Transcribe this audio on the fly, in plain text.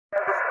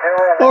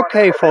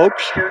Okay,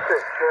 folks,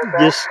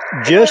 this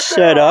just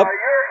set up.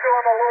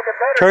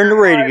 Turn the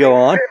radio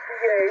on.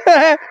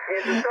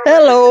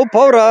 Hello,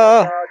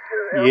 POTA.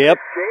 Yep.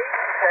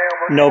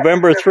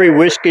 November 3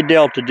 Whiskey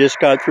Delta just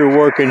got through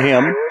working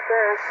him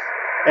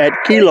at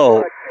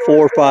Kilo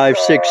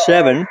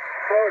 4567.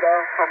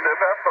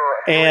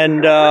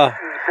 And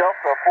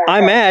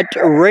I'm at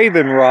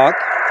Raven Rock,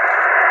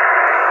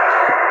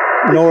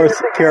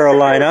 North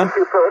Carolina.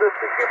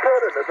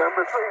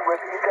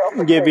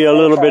 Give you a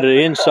little bit of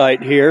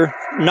insight here.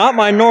 Not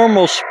my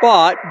normal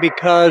spot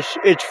because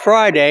it's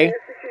Friday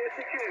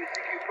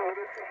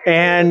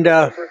and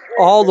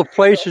all the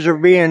places are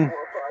being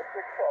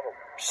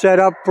set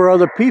up for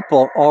other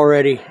people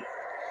already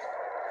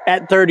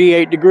at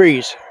 38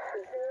 degrees.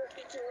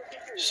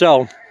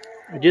 So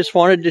I just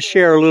wanted to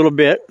share a little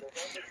bit.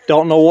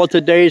 Don't know what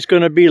the day is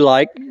going to be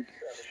like.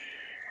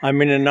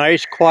 I'm in a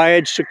nice,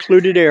 quiet,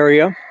 secluded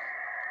area.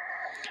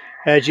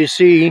 As you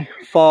see,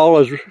 fall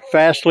is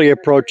fastly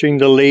approaching.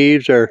 The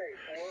leaves are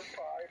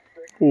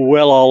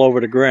well all over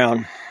the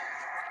ground.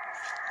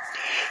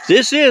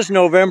 This is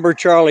November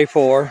Charlie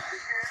 4,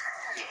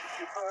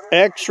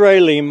 X-Ray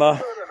Lima,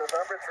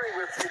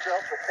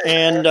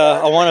 and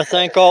I want to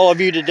thank all of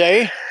you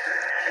today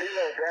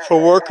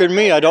for working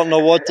me. I don't know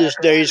what this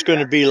day is going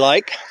to be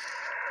like,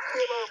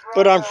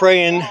 but I'm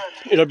praying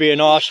it'll be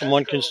an awesome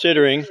one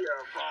considering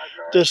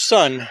the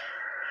sun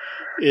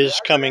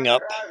is coming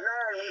up.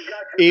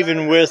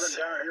 Even with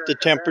the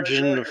temperatures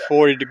in the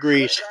 40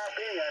 degrees.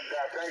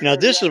 Now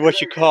this is what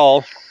you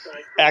call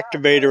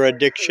activator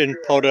addiction,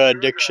 POTA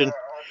addiction,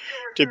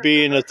 to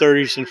be in the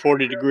 30s and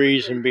 40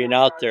 degrees and being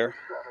out there.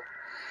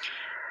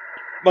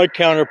 My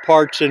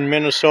counterparts in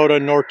Minnesota,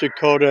 North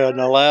Dakota,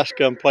 and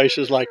Alaska and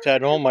places like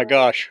that, oh my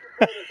gosh,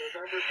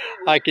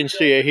 I can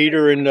see a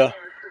heater in the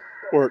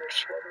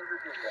works.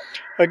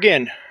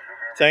 Again,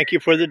 thank you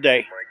for the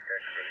day.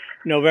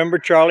 November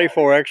Charlie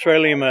 4 X-Ray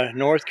Lima,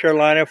 North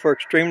Carolina for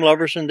extreme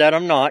lovers, and that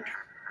I'm not.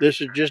 This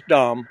is just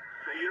Dom,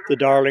 the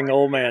darling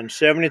old man.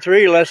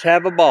 73, let's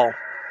have a ball.